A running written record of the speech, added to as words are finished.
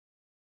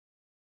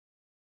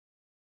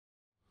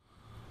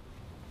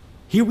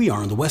Here we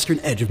are on the western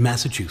edge of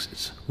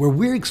Massachusetts, where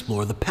we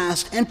explore the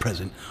past and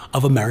present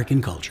of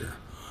American culture.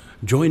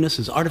 Join us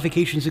as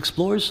Artifications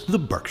explores the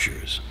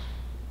Berkshires.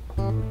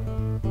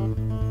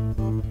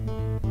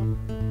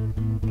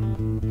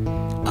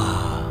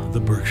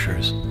 The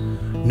Berkshires,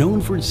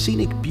 known for its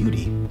scenic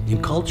beauty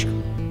and culture.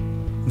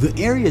 The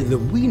area that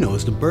we know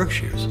as the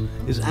Berkshires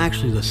is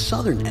actually the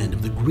southern end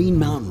of the Green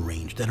Mountain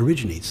Range that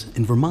originates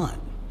in Vermont.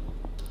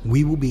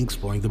 We will be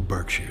exploring the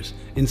Berkshires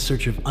in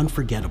search of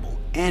unforgettable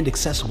and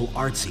accessible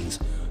art scenes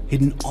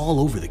hidden all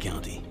over the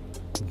county.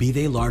 Be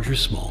they large or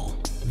small,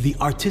 the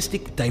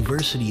artistic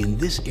diversity in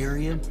this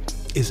area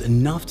is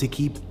enough to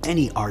keep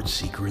any art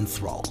seeker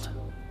enthralled.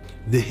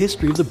 The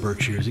history of the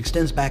Berkshires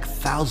extends back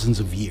thousands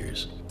of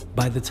years.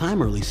 By the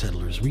time early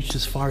settlers reached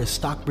as far as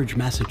Stockbridge,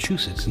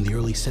 Massachusetts in the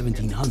early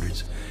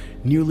 1700s,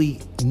 nearly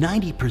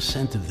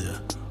 90% of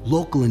the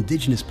local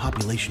indigenous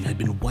population had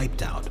been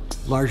wiped out,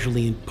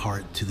 largely in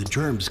part to the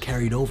germs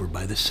carried over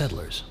by the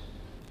settlers.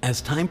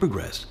 As time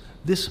progressed,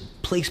 this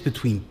place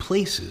between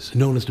places,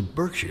 known as the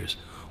Berkshires,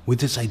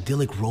 with its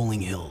idyllic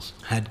rolling hills,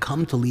 had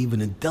come to leave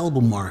an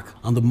indelible mark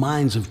on the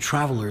minds of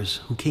travelers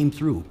who came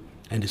through,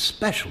 and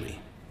especially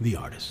the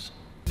artists.